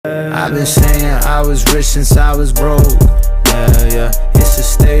I've been saying I was rich since I was broke. Yeah, yeah, it's a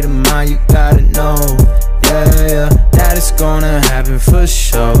state of mind, you gotta know. Yeah, yeah, that it's gonna happen for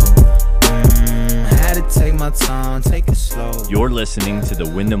sure. Had to take my time, take it slow. You're listening to the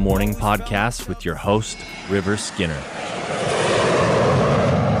Win the Morning podcast with your host, River Skinner.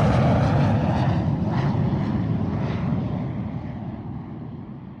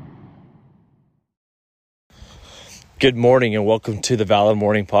 Good morning and welcome to the Valid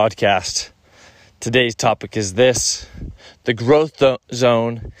Morning Podcast. Today's topic is this: the growth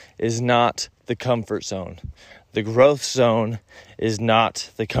zone is not the comfort zone. The growth zone is not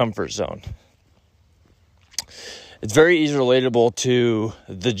the comfort zone. It's very easily relatable to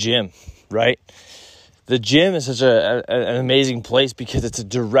the gym, right? The gym is such an amazing place because it's a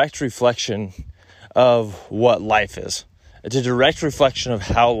direct reflection of what life is. It's a direct reflection of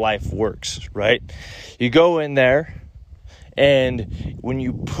how life works, right? You go in there, and when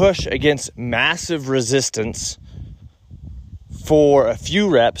you push against massive resistance for a few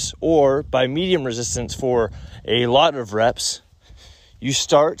reps, or by medium resistance for a lot of reps, you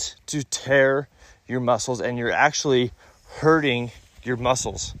start to tear your muscles, and you're actually hurting your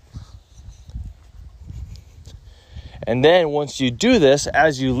muscles. And then once you do this,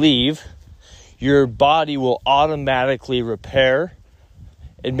 as you leave, your body will automatically repair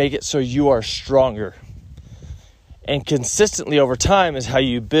and make it so you are stronger. And consistently over time is how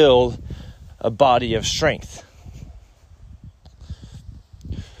you build a body of strength.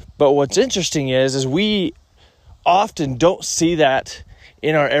 But what's interesting is we often don't see that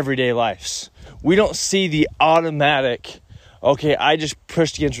in our everyday lives. We don't see the automatic, okay, I just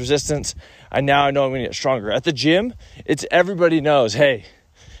pushed against resistance, and now I know I'm going to get stronger. At the gym, it's everybody knows, hey,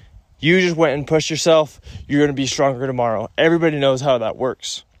 you just went and pushed yourself, you're going to be stronger tomorrow. Everybody knows how that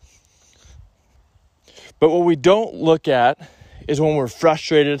works. But what we don't look at is when we're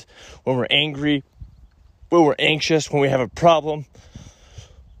frustrated, when we're angry, when we're anxious, when we have a problem.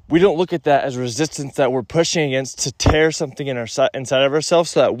 We don't look at that as resistance that we're pushing against to tear something in inside of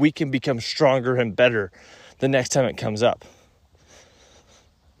ourselves so that we can become stronger and better the next time it comes up.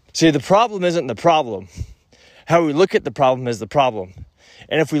 See, the problem isn't the problem. How we look at the problem is the problem.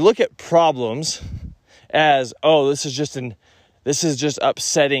 And if we look at problems as, oh, this is just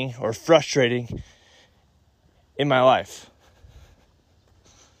upsetting or frustrating in my life,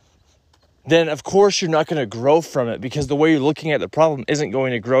 then of course you're not going to grow from it, because the way you're looking at the problem isn't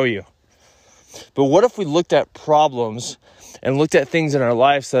going to grow you. But what if we looked at problems and looked at things in our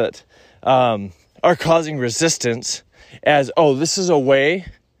lives that are causing resistance as, oh, this is a way,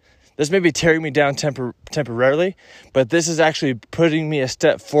 this may be tearing me down temporarily, but this is actually putting me a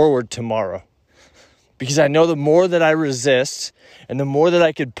step forward tomorrow. Because I know the more that I resist and the more that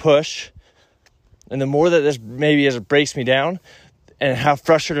I could push, and the more that this maybe as it breaks me down and how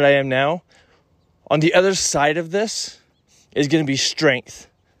frustrated I am now, on the other side of this is going to be strength.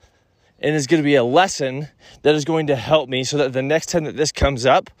 And it's going to be a lesson that is going to help me so that the next time that this comes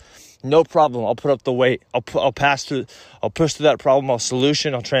up, no problem. I'll put up the weight. I'll push through that problem.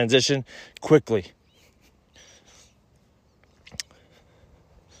 I'll transition quickly.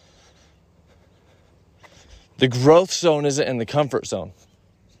 The growth zone isn't in the comfort zone.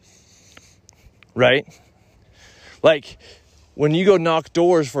 Right? Like when you go knock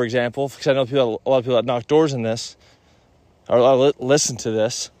doors, for example, because I know a lot of people that knock doors in this, or listen to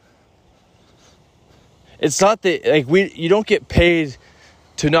this. It's not that you don't get paid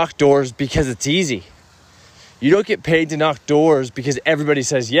to knock doors because it's easy. You don't get paid to knock doors because everybody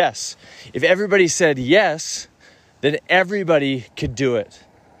says yes. If everybody said yes, then everybody could do it,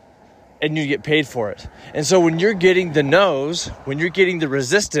 and you get paid for it. And so when you're getting the no's, when you're getting the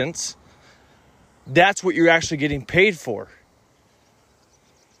resistance, that's what you're actually getting paid for.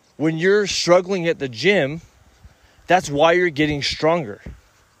 When you're struggling at the gym, that's why you're getting stronger.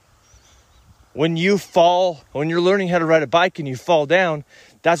 When you're learning how to ride a bike and you fall down,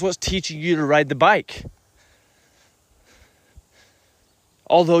 that's what's teaching you to ride the bike.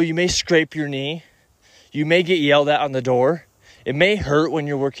 Although you may scrape your knee, you may get yelled at on the door, it may hurt when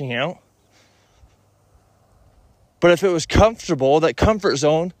you're working out. But if it was comfortable, that comfort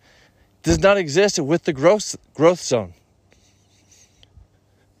zone does not exist with the growth zone.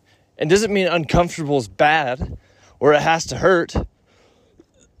 And doesn't mean uncomfortable is bad or it has to hurt.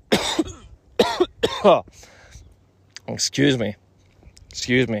 Oh, excuse me.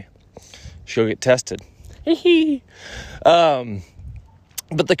 Should go get tested. But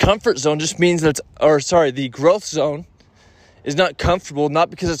the comfort zone just means that the growth zone is not comfortable, not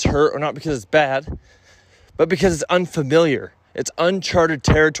because it's hurt or not because it's bad, but because it's unfamiliar. It's uncharted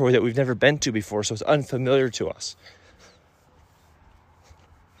territory that we've never been to before, so it's unfamiliar to us.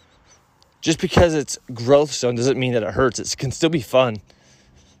 Just because it's growth zone doesn't mean that it hurts. It can still be fun.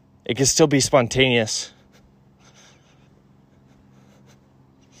 It can still be spontaneous.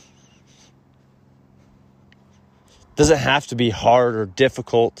 Doesn't have to be hard or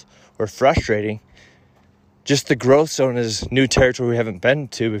difficult or frustrating. Just the growth zone is new territory we haven't been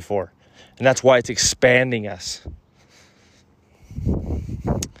to before. And that's why it's expanding us.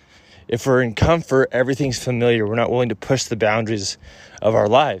 If we're in comfort, everything's familiar. We're not willing to push the boundaries of our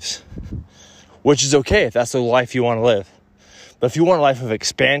lives, which is okay if that's the life you want to live. But if you want a life of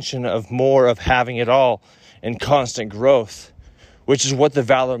expansion, of more, of having it all, and constant growth, which is what the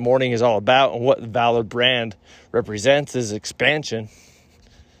Valor Morning is all about, and what the Valor brand represents is expansion,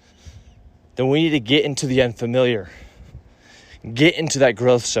 then we need to get into the unfamiliar. Get into that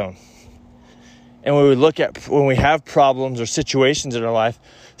growth zone. And when we have problems or situations in our life,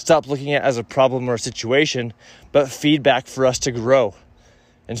 stop looking at it as a problem or a situation, but feedback for us to grow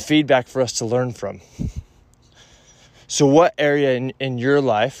and feedback for us to learn from. So what area in your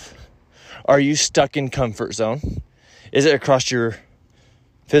life are you stuck in comfort zone? Is it across your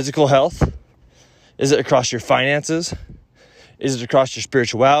physical health? Is it across your finances? Is it across your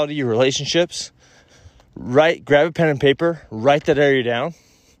spirituality, your relationships? Grab a pen and paper, write that area down,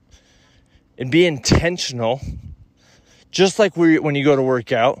 and be intentional. Just like when you go to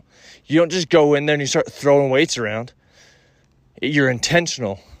work out, you don't just go in there and you start throwing weights around. You're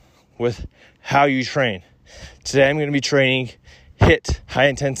intentional with how you train. Today I'm going to be training HIIT,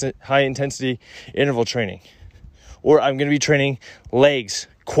 high intensity interval training. Or I'm going to be training legs,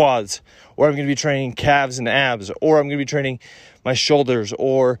 quads. Or I'm going to be training calves and abs. Or I'm going to be training my shoulders.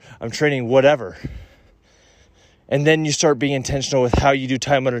 Or I'm training whatever. And then you start being intentional with how you do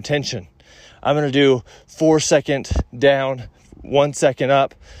time under tension. I'm going to do 4 second down, 1 second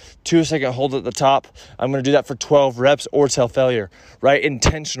up, 2 second hold at the top. I'm going to do that for 12 reps or till failure, right?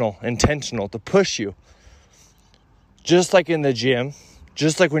 Intentional to push you. Just like in the gym,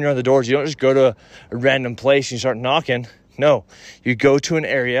 just like when you're on the doors, you don't just go to a random place and you start knocking. No, you go to an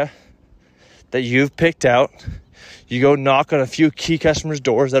area that you've picked out. You go knock on a few key customers'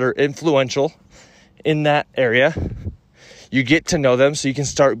 doors that are influential in that area. You get to know them so you can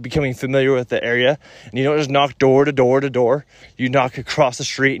start becoming familiar with the area. And you don't just knock door to door to door. You knock across the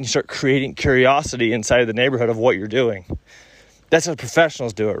street and you start creating curiosity inside of the neighborhood of what you're doing. That's how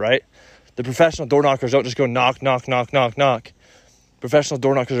professionals do it, right? The professional door knockers don't just go knock, knock, knock, knock, knock. Professional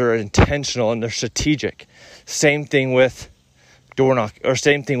door knockers are intentional and they're strategic. Same thing with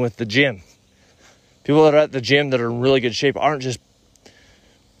same thing with the gym. People that are at the gym that are in really good shape aren't just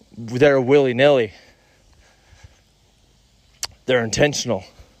there willy-nilly. They're intentional.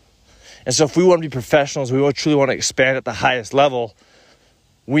 And so if we want to be professionals, we truly want to expand at the highest level,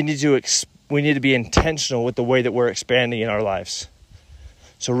 we need to be intentional with the way that we're expanding in our lives.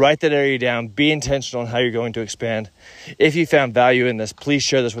 So write that area down. Be intentional on how you're going to expand. If you found value in this, please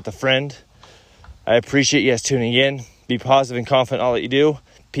share this with a friend. I appreciate you guys tuning in. Be positive and confident in all that you do.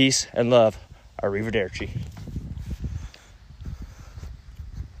 Peace and love. Arrivederci.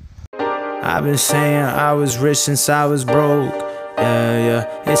 I've been saying I was rich since I was broke. Yeah,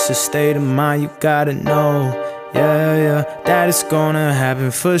 it's a state of mind you gotta know. Yeah, that it's gonna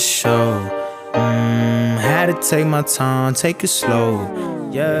happen for sure. Had to take my time, take it slow.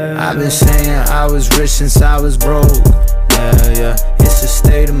 Yeah, I've been saying I was rich since I was broke. Yeah, it's a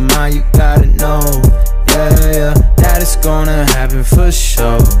state of mind you gotta know. Yeah, that it's gonna happen for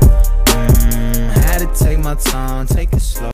sure. Had to take my time, take it slow.